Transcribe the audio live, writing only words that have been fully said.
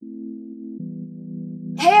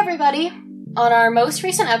Hey everybody! On our most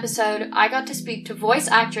recent episode, I got to speak to voice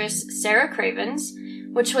actress Sara Cravens,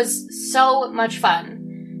 which was so much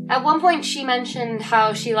fun. At one point she mentioned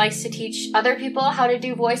how she likes to teach other people how to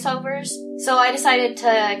do voiceovers, so I decided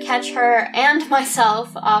to catch her and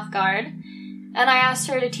myself off guard, and I asked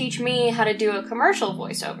her to teach me how to do a commercial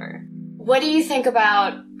voiceover. What do you think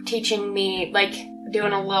about teaching me, like,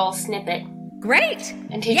 doing a little snippet? Great!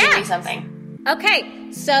 And teaching me something.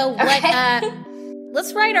 Okay, so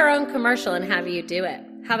let's write our own commercial and have you do it.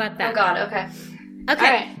 How about that? Oh god, okay. Okay.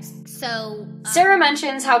 All right. So Sara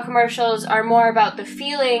mentions how commercials are more about the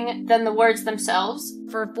feeling than the words themselves.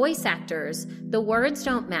 for voice actors, the words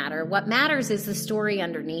don't matter. What matters is the story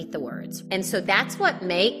underneath the words. And so that's what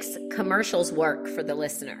makes commercials work for the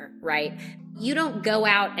listener, right? You don't go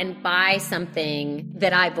out and buy something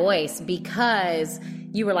that I voice because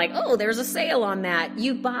you were like, oh, there's a sale on that.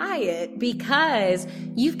 You buy it because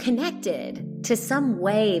you've connected to some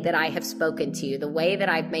way that I have spoken to you, the way that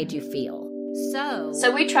I've made you feel.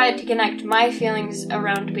 So we tried to connect my feelings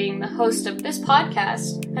around being the host of this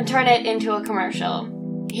podcast and turn it into a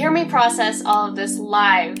commercial. Hear me process all of this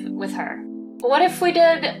live with her. What if we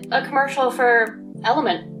did a commercial for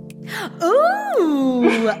Element?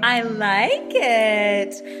 Ooh, I like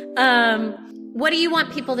it. What do you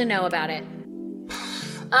want people to know about it?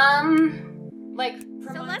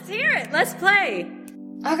 So let's hear it. Let's play.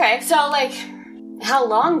 Okay, so, how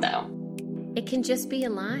long, though? It can just be a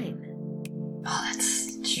line. Oh,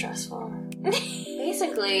 that's stressful.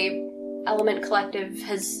 Basically, Element Collective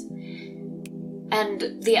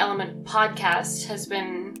and the Element podcast has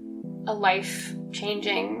been a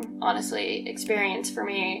life-changing, honestly, experience for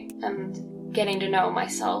me, and getting to know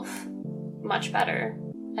myself much better,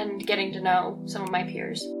 and getting to know some of my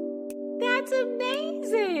peers. That's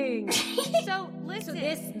amazing. So listen,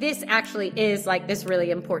 this actually is this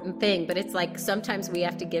really important thing, but it's sometimes we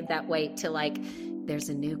have to give that weight to there's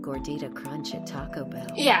a new Gordita Crunch at Taco Bell.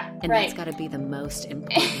 Yeah, and right. That's got to be the most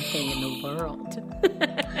important thing in the world.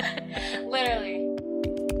 Literally.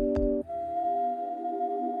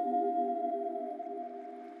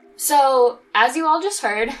 So, as you all just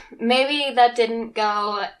heard, maybe that didn't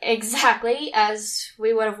go exactly as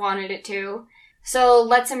we would have wanted it to. So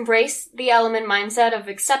let's embrace the Element mindset of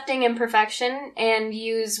accepting imperfection and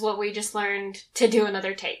use what we just learned to do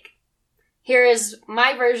another take. Here is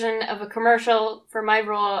my version of a commercial for my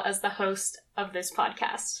role as the host of this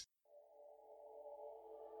podcast.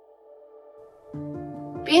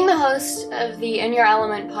 Being the host of the In Your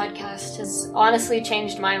Element podcast has honestly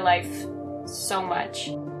changed my life so much.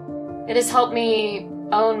 It has helped me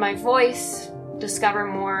own my voice, discover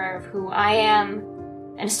more of who I am,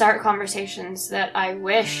 and start conversations that I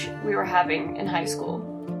wish we were having in high school.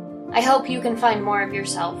 I hope you can find more of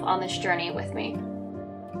yourself on this journey with me.